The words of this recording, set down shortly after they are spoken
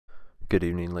Good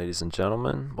evening, ladies and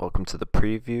gentlemen. Welcome to the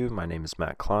preview. My name is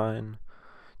Matt Klein.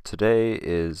 Today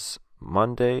is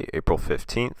Monday, April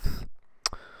 15th,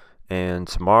 and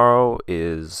tomorrow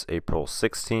is April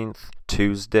 16th,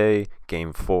 Tuesday,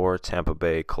 Game 4, Tampa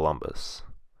Bay, Columbus.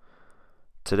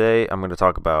 Today, I'm going to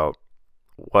talk about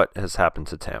what has happened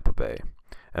to Tampa Bay,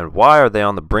 and why are they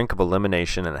on the brink of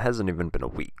elimination, and it hasn't even been a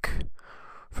week.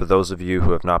 For those of you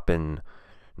who have not been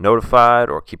notified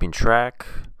or keeping track,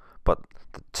 but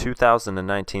the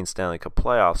 2019 Stanley Cup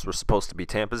playoffs were supposed to be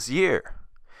Tampa's year.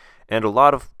 And a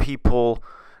lot of people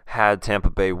had Tampa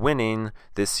Bay winning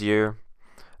this year,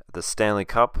 the Stanley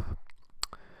Cup.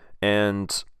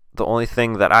 And the only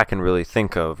thing that I can really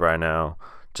think of right now,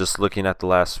 just looking at the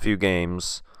last few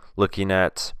games, looking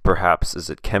at perhaps, is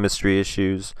it chemistry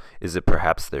issues? Is it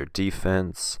perhaps their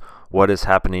defense? What is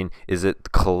happening? Is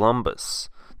it Columbus,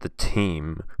 the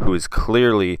team who is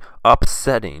clearly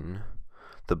upsetting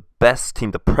the best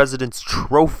team, the President's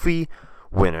Trophy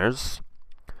winners?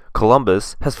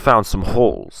 Columbus has found some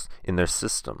holes in their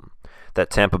system that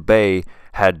Tampa Bay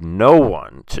had no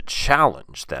one to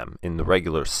challenge them in the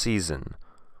regular season.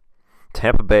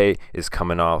 Tampa Bay is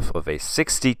coming off of a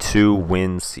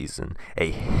 62-win season, a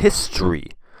history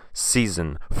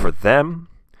season for them.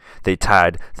 They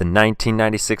tied the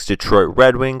 1996 Detroit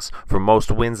Red Wings for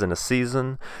most wins in a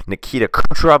season. Nikita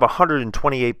Kucherov,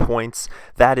 128 points.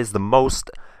 That is the most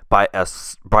by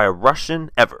a Russian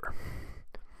ever.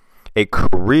 A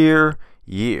career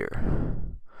year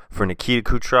for Nikita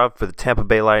Kucherov, for the Tampa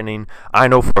Bay Lightning. I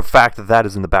know for a fact that that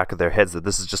is in the back of their heads, that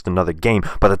this is just another game.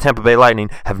 But the Tampa Bay Lightning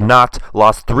have not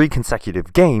lost 3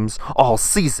 consecutive games all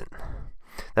season.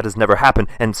 That has never happened,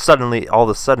 and suddenly, all of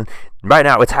a sudden, right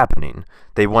now it's happening.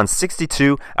 They won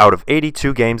 62 out of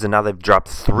 82 games, and now they've dropped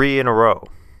 3 in a row.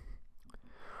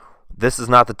 This is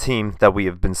not the team that we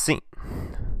have been seeing.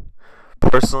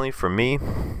 Personally, for me,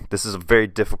 this is a very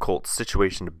difficult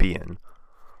situation to be in.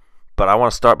 But I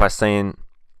want to start by saying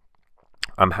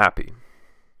I'm happy.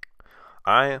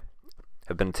 I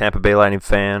have been a Tampa Bay Lightning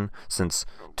fan since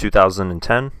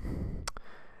 2010,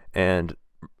 and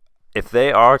if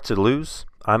they are to lose,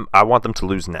 I want them to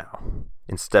lose now,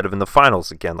 instead of in the finals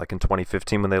again, like in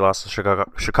 2015 when they lost to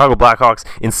Chicago Blackhawks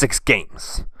in 6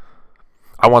 games.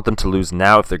 I want them to lose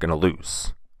now if they're going to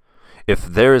lose. If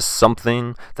there is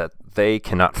something that they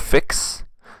cannot fix,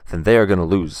 then they are going to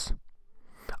lose.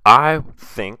 I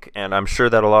think, and I'm sure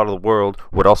that a lot of the world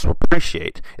would also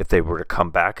appreciate if they were to come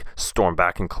back, storm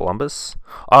back in Columbus.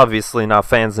 Obviously not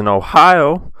fans in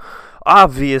Ohio.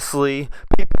 Obviously,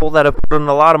 people that have put in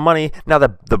a lot of money. Now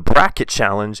that the bracket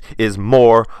challenge is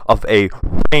more of a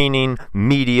reigning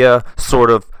media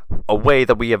sort of a way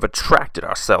that we have attracted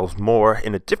ourselves more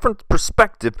in a different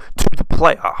perspective to the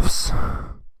playoffs.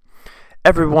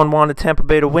 Everyone wanted Tampa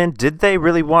Bay to win. Did they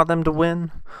really want them to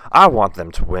win? I want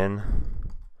them to win.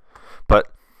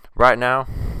 But right now,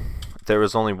 there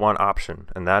is only one option,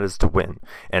 and that is to win.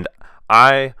 And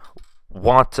I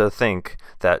want to think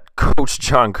that Coach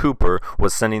John Cooper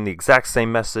was sending the exact same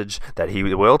message that he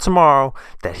will tomorrow,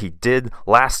 that he did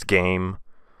last game,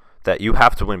 that you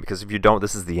have to win, because if you don't,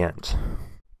 this is the end.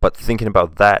 But thinking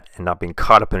about that and not being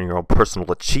caught up in your own personal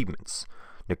achievements,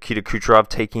 Nikita Kucherov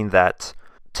taking that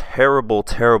terrible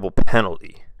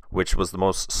penalty, which was the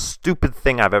most stupid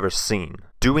thing I've ever seen.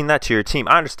 Doing that to your team,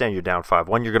 I understand you're down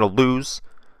 5-1, you're going to lose.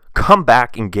 Come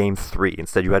back in Game 3.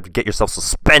 Instead, you have to get yourself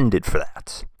suspended for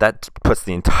that. That puts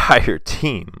the entire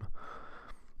team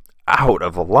out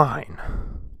of a line.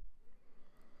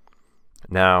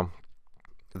 Now,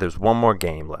 there's one more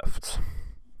game left.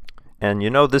 And you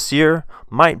know, this year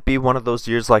might be one of those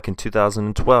years like in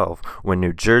 2012, when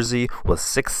New Jersey was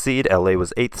 6th seed, LA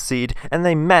was 8th seed, and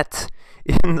they met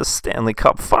in the Stanley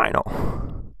Cup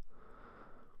final.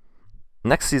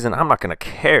 Next season, I'm not going to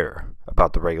care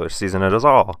about the regular season at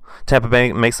all. Tampa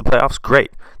Bay makes the playoffs,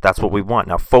 great. That's what we want.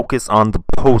 Now focus on the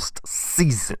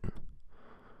postseason.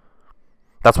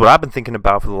 That's what I've been thinking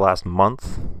about for the last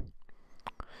month.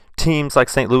 Teams like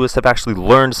St. Louis have actually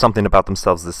learned something about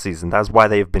themselves this season. That's why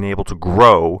they have been able to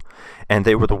grow, and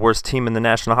they were the worst team in the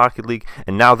National Hockey League,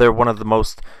 and now they're one of the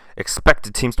most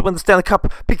expected teams to win the Stanley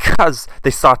Cup because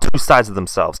they saw 2 sides of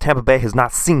themselves. Tampa Bay has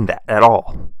not seen that at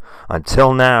all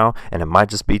until now, and it might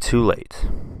just be too late.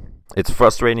 It's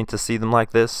frustrating to see them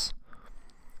like this,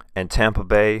 and Tampa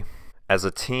Bay, as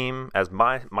a team, as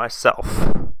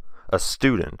myself, a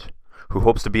student who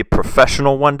hopes to be a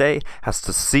professional one day, has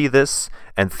to see this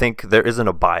and think there isn't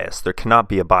a bias. There cannot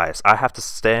be a bias. I have to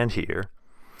stand here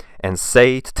and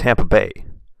say to Tampa Bay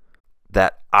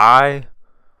that I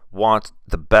want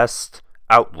the best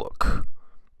outlook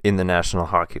in the National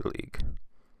Hockey League.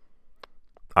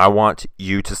 I want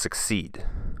you to succeed.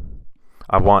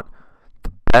 I want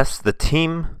the best. The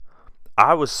team,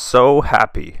 I was so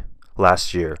happy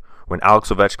last year when Alex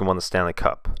Ovechkin won the Stanley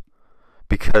Cup,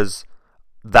 because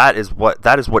that is what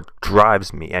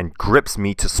drives me and grips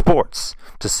me to sports.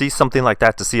 To see something like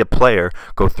that, to see a player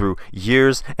go through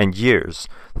years and years,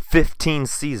 15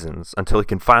 seasons until he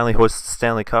can finally hoist the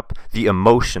Stanley Cup, the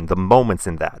emotion, the moments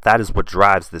in that is what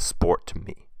drives this sport to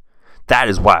me. That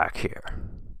is why I care.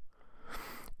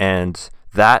 And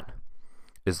that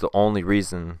is the only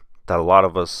reason that a lot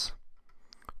of us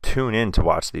tune in to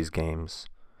watch these games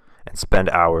and spend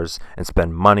hours and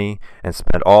spend money and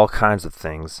spend all kinds of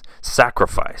things,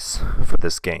 sacrifice for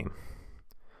this game.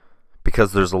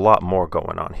 Because there's a lot more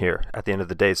going on here. At the end of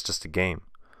the day, it's just a game.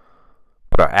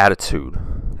 But our attitude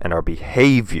and our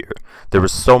behavior, there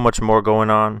is so much more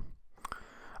going on.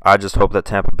 I just hope that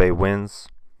Tampa Bay wins.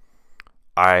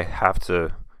 I have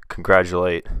to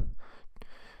congratulate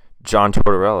John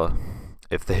Tortorella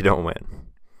if they don't win.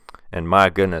 And my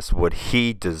goodness, would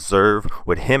he deserve,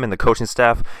 would him and the coaching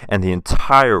staff and the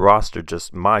entire roster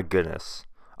just, my goodness,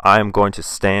 I am going to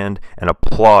stand and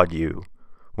applaud you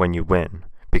when you win,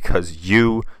 because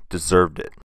you deserved it.